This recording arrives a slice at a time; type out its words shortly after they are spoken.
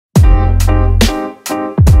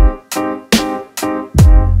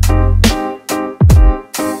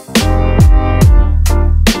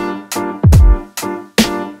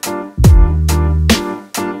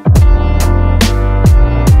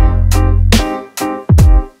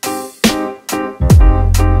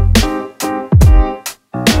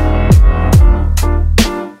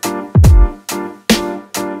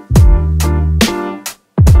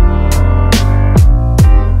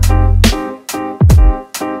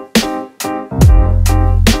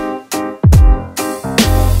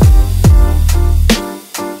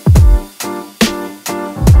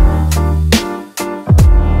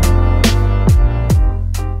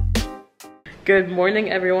Good morning,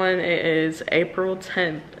 everyone. It is April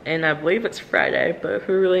 10th, and I believe it's Friday, but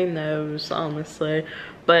who really knows, honestly.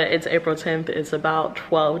 But it's April 10th. It's about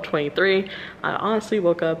 12:23. I honestly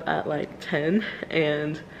woke up at like 10,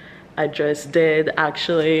 and I just did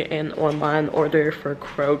actually an online order for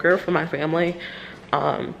Kroger for my family.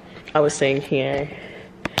 I was sitting here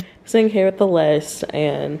with the list,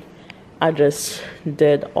 and I just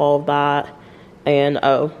did all that. And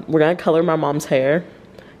oh, we're gonna color my mom's hair.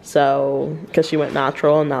 So, because she went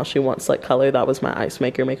natural and now she wants like color. That was my ice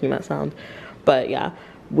maker making that sound. But yeah,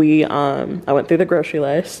 I went through the grocery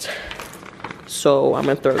list. So I'm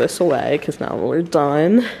gonna throw this away because now we're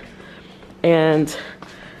done. And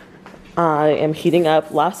I am heating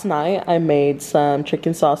up. Last night I made some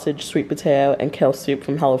chicken sausage, sweet potato, and kale soup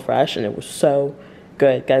from HelloFresh, and it was so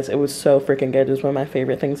good, guys. It was so freaking good. It was one of my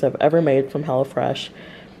favorite things I've ever made from HelloFresh.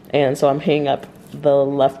 And so I'm heating up the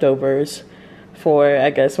leftovers for, I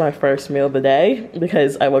guess, my first meal of the day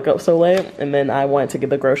because I woke up so late, and then I wanted to get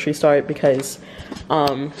the grocery store because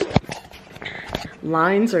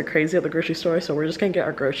lines are crazy at the grocery store, so we're just gonna get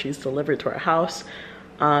our groceries delivered to our house,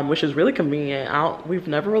 which is really convenient. We've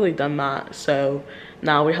never really done that, so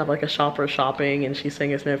now we have like a shopper shopping, and she's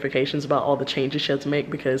sending us notifications about all the changes she had to make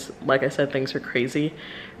because, like I said, things are crazy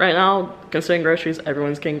right now. Considering groceries,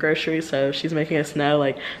 everyone's getting groceries, so she's making us know,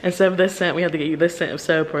 like, instead of this scent, we have to get you this scent of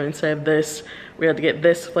soap, or instead of this, we have to get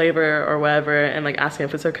this flavor or whatever, and like asking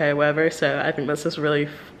if it's okay or whatever. So I think that's just really,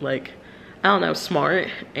 like, I don't know, smart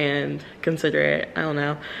and considerate. I don't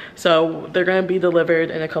know. So they're gonna be delivered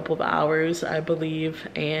in a couple of hours, I believe.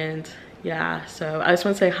 And yeah, so I just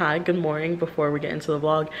want to say hi, good morning before we get into the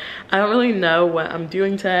vlog. I don't really know what I'm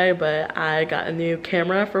doing today, but I got a new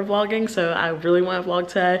camera for vlogging, so I really want to vlog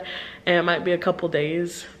today, and it might be a couple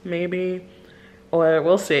days maybe, or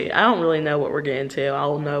we'll see. I don't really know what we're getting to.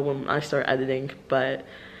 I'll know when I start editing, but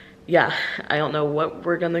yeah, I don't know what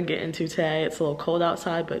we're gonna get into today. It's a little cold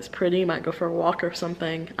outside, but it's pretty. Might go for a walk or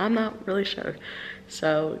something. I'm not really sure.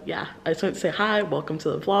 So yeah, I just want to say hi, welcome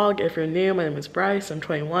to the vlog. If you're new, my name is Bryce, I'm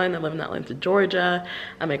 21, I live in Atlanta, Georgia.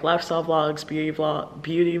 I make lifestyle vlogs, beauty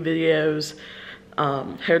videos,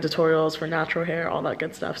 hair tutorials for natural hair, all that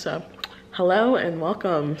good stuff. So hello and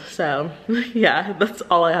welcome. So yeah, that's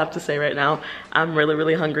all I have to say right now. I'm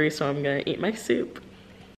really hungry, so I'm gonna eat my soup.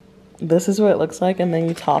 This is what it looks like, and then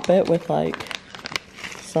you top it with like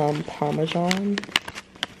some Parmesan.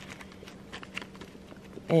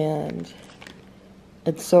 And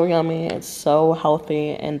it's so yummy, it's so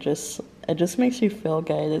healthy, and it just makes you feel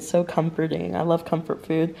good. It's so comforting. I love comfort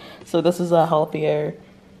food. So this is a healthier,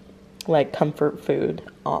 like, comfort food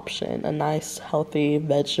option. A nice, healthy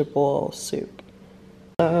vegetable soup.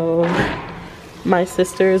 So, my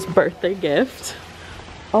sister's birthday gift.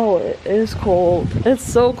 Oh, it is cold. It's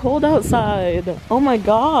so cold outside. Oh my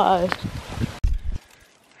gosh.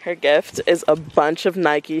 Her gift is a bunch of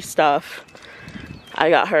Nike stuff. I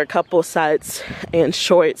got her a couple sets and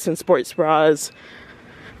shorts and sports bras,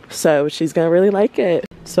 so she's gonna really like it.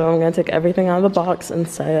 So I'm gonna take everything out of the box and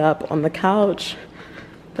set it up on the couch,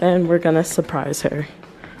 and we're gonna surprise her.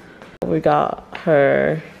 We got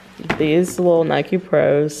her these little Nike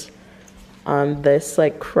Pros on this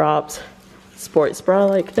like cropped sports bra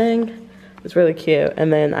like thing. It's really cute.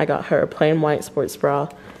 And then I got her a plain white sports bra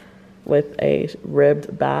with a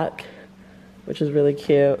ribbed back, which is really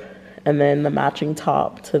cute. And then the matching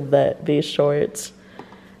top to these shorts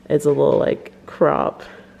is a little like crop.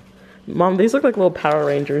 Mom, these look like little Power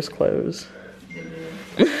Rangers clothes.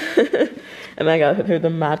 And I got her the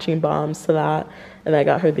matching bombs to that. And I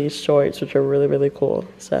got her these shorts, which are really cool.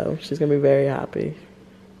 So she's gonna be very happy.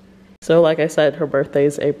 So like I said, her birthday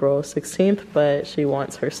is April 16th, but she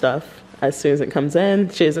wants her stuff as soon as it comes in.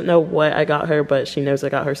 She doesn't know what I got her, but she knows I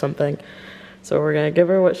got her something. So we're gonna give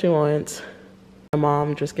her what she wants. My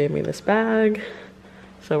mom just gave me this bag,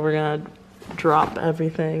 so we're gonna drop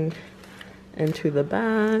everything into the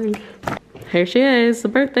bag. Here she is, the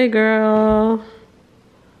birthday girl.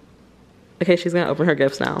 Okay, she's gonna open her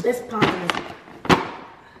gifts now.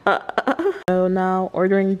 So now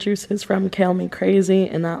ordering juices from Kale Me Crazy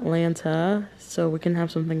in Atlanta, so we can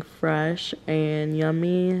have something fresh and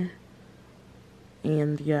yummy.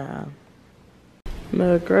 And yeah,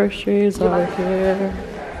 the groceries are here.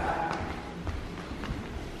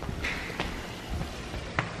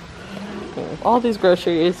 All these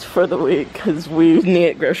groceries for the week because we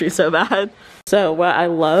need groceries so bad. So what I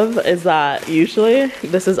love is that usually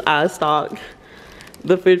this is out of stock,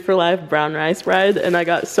 the Food for Life brown rice bread, and I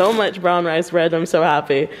got so much brown rice bread. I'm so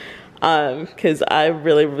happy because I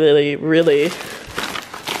really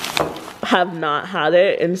have not had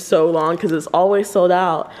it in so long because it's always sold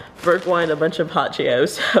out. Brooke wanted a bunch of hot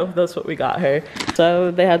Cheetos, so that's what we got her.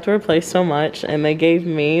 So they had to replace so much, and they gave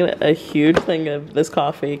me a huge thing of this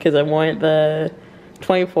coffee because I wanted the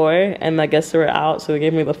 24, and I guess they were out, so they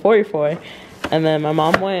gave me the 44. And then my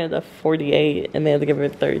mom wanted a 48, and they had to give her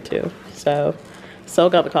 32. So still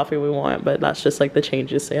got the coffee we want, but that's just like the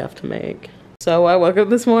changes they have to make. So I woke up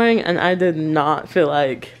this morning and I did not feel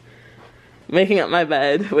like making up my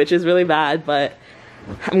bed, which is really bad, but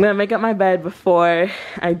I'm gonna make up my bed before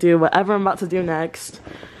I do whatever I'm about to do next,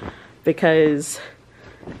 because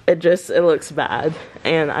it looks bad,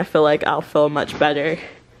 and I feel like I'll feel much better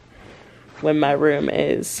when my room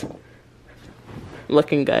is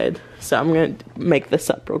looking good. So I'm gonna make this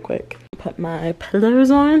up real quick. Put my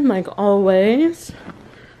pillows on like always.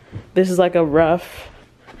 This is like a rough,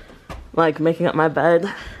 like making up my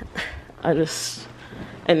bed. I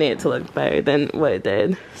need it to look better than what it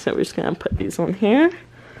did. So we're just gonna put these on here.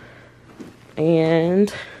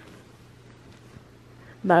 And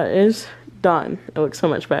that is done. It looks so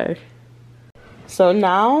much better. So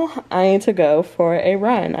now I need to go for a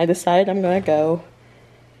run. I decided I'm gonna go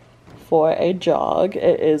for a jog.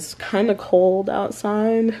 It is kind of cold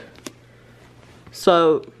outside.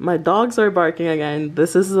 So my dogs are barking again.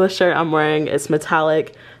 This is the shirt I'm wearing. It's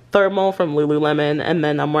metallic thermal from Lululemon, and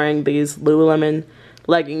then I'm wearing these Lululemon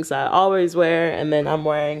leggings that I always wear, and then I'm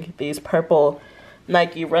wearing these purple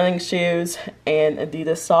Nike running shoes and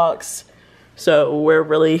Adidas socks. So we're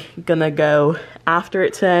really gonna go after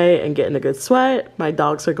it today and get in a good sweat. My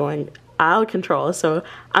dogs are going out of control, so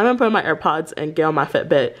I'm gonna put on my AirPods and get on my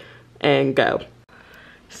Fitbit and go.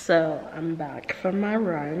 So I'm back from my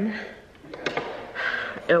run.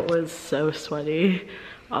 It was so sweaty.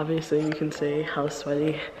 Obviously you can see how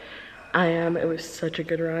sweaty I am. It was such a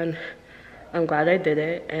good run. I'm glad I did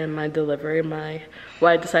it. And my delivery,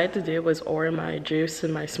 what I decided to do was order my juice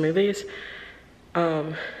and my smoothies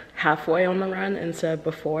halfway on the run instead of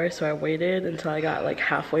before. So I waited until I got like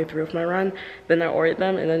halfway through with my run, then I ordered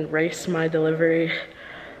them and then raced my delivery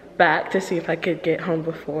back to see if I could get home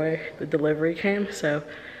before the delivery came. So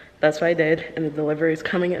that's what I did, and the delivery is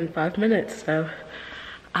coming in 5 minutes. So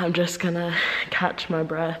I'm just gonna catch my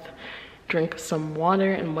breath, drink some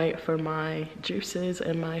water, and wait for my juices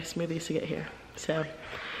and my smoothies to get here. So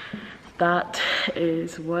that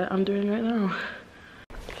is what I'm doing right now.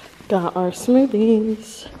 Got our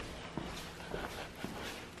smoothies.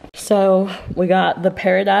 So we got the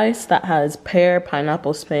Paradise that has pear,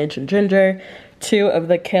 pineapple, spinach, and ginger. 2 of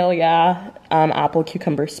the Kale Yeah, apple,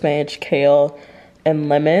 cucumber, spinach, kale, and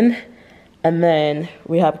lemon. And then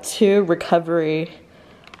we have 2 Recovery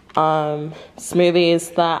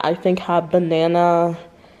smoothies that I think have banana.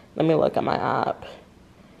 Let me look at my app.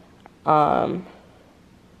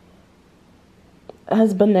 It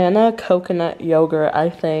has banana, coconut, yogurt, I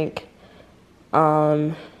think,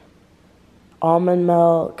 almond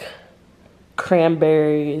milk,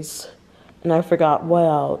 cranberries, and I forgot what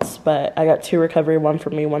else, but I got 2 Recovery, 1 for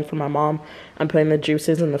me, 1 for my mom. I'm putting the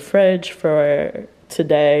juices in the fridge for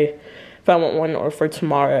today, if I want one, or for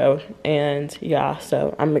tomorrow. And yeah,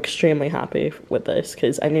 so I'm extremely happy with this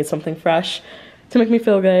because I need something fresh to make me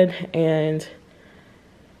feel good. And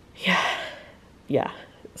yeah,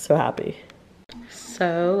 so happy.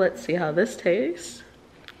 So let's see how this tastes.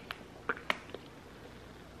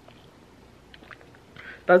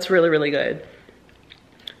 That's really, really good.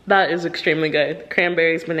 That is extremely good.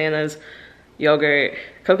 Cranberries, bananas, yogurt,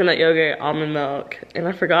 coconut yogurt, almond milk, and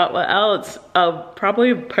I forgot what else. Oh,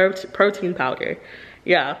 probably protein powder.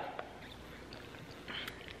 Yeah.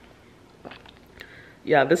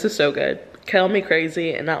 Yeah, this is so good. Kale Me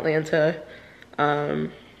Crazy in Atlanta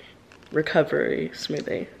Recovery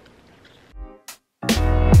smoothie.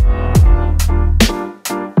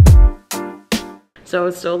 So I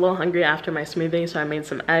was still a little hungry after my smoothie, so I made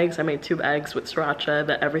some eggs. I made 2 eggs with sriracha,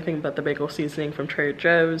 the everything but the bagel seasoning from Trader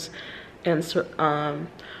Joe's, and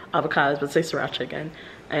avocados, but say sriracha again.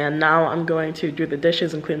 And now I'm going to do the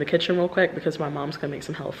dishes and clean the kitchen real quick because my mom's gonna make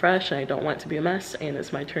some HelloFresh and I don't want it to be a mess, and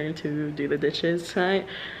it's my turn to do the dishes tonight.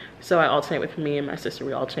 So I alternate with me and my sister.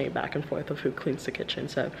 We alternate back and forth of who cleans the kitchen.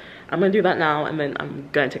 So I'm gonna do that now, and then I'm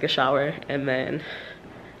gonna take a shower, and then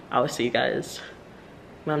I will see you guys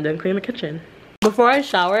when I'm done cleaning the kitchen. Before I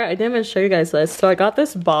shower, I didn't even show you guys this. So I got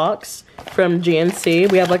this box from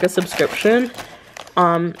GNC. We have like a subscription.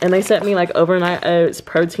 And they sent me like overnight oats,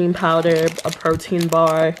 protein powder, a protein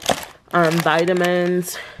bar,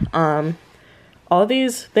 vitamins, all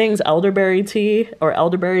these things, elderberry tea or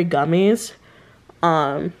elderberry gummies.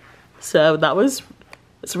 So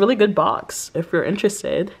it's a really good box if you're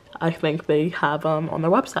interested. I think they have on their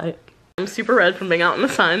website. I'm super red from being out in the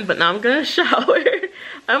sun, but now I'm gonna shower.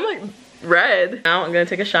 I'm like red. Now I'm gonna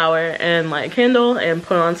take a shower and light a candle and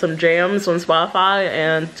put on some jams on Spotify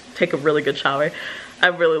and take a really good shower. I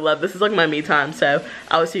really love this. Is like my me time, so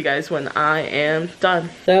I will see you guys when I am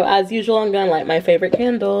done. So as usual, I'm gonna light my favorite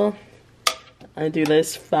candle. I do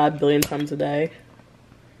this 5 billion times a day.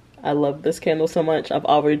 I love this candle so much. I've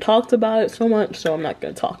already talked about it so much, so I'm not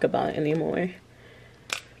gonna talk about it anymore.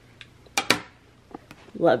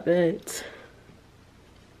 Love it.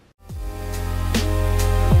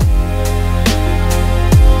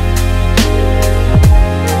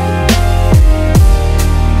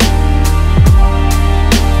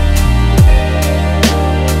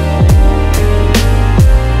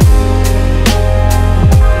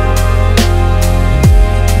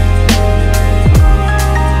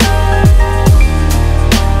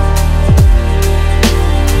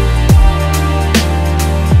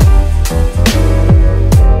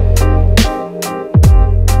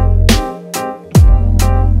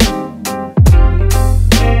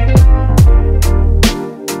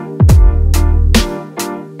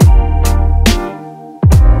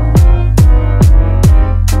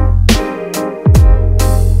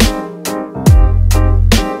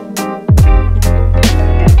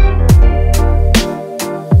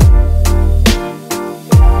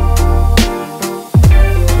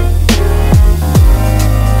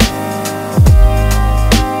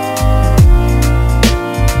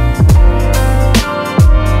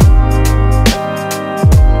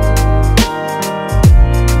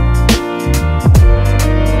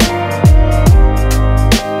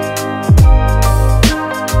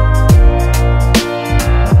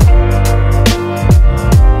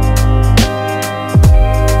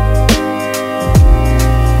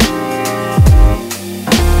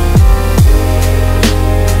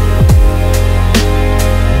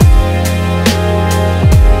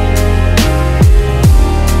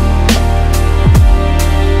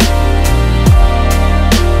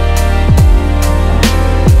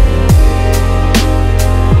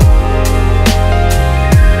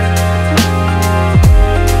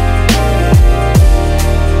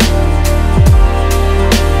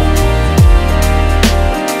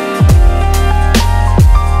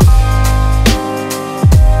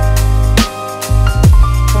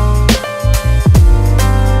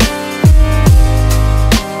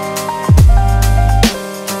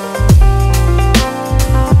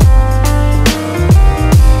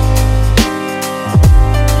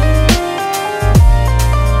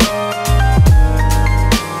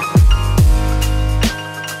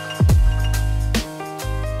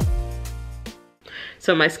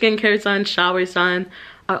 So my skincare's done, shower's done.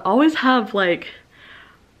 I always have like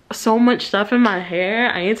so much stuff in my hair.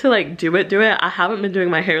 I need to like do it. I haven't been doing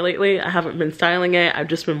my hair lately. I haven't been styling it. I've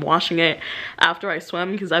just been washing it after I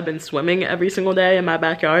swim because I've been swimming every single day in my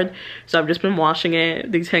backyard. So I've just been washing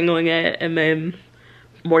it, detangling it, and then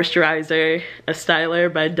moisturizer, a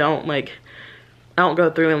styler, but I don't go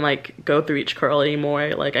through and like go through each curl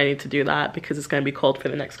anymore. Like I need to do that because it's gonna be cold for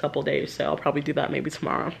the next couple days. So I'll probably do that maybe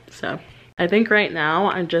tomorrow. So I think right now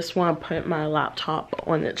I just want to put my laptop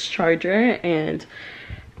on its charger and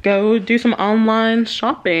go do some online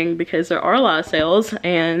shopping because there are a lot of sales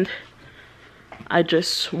and I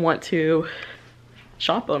just want to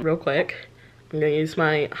shop them real quick. I'm gonna use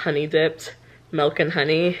my honey dipped milk and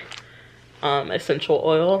honey essential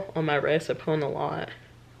oil on my wrist. I put on a lot.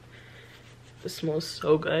 It smells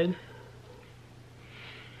so good.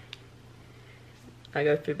 I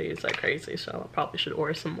go through these like crazy, so I probably should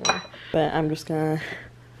order some more. But I'm just gonna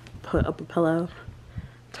put up a pillow,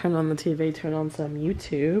 turn on the TV, turn on some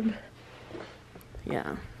YouTube.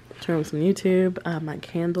 Yeah, turn on some YouTube, I have my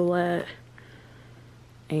candle lit,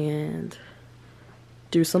 and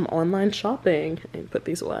do some online shopping. And put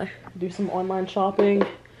these away. Do some online shopping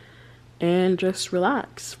and just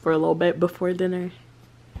relax for a little bit before dinner.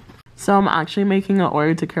 So I'm actually making an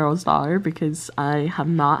order to Carol's Dollar because I have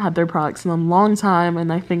not had their products in a long time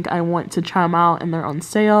and I think I want to try them out and they're on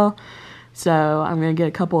sale. So I'm gonna get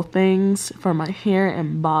a couple things for my hair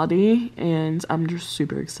and body and I'm just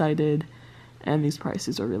super excited and these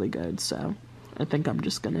prices are really good, so I think I'm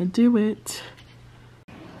just gonna do it.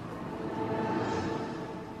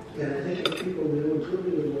 And I think the people knew,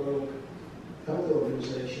 including the World Health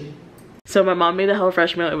Organization. So my mom made a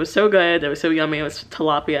HelloFresh meal. It was so good. It was so yummy. It was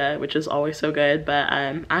tilapia, which is always so good. But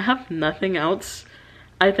I have nothing else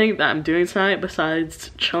I think that I'm doing tonight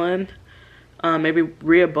besides chilling. Maybe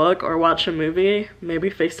read a book or watch a movie. Maybe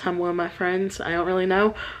FaceTime one of my friends. I don't really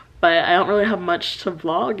know. but I don't really have much to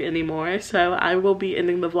vlog anymore, so I will be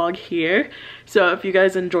ending the vlog here. So if you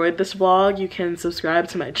guys enjoyed this vlog, you can subscribe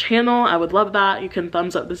to my channel. I would love that. You can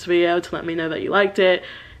thumbs up this video to let me know that you liked it.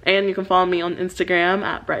 And you can follow me on Instagram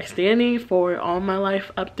at BryceDanny for all my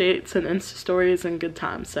life updates and Insta stories and good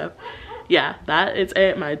times. So yeah, that is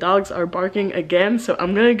it. My dogs are barking again, so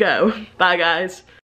I'm gonna go. Bye guys.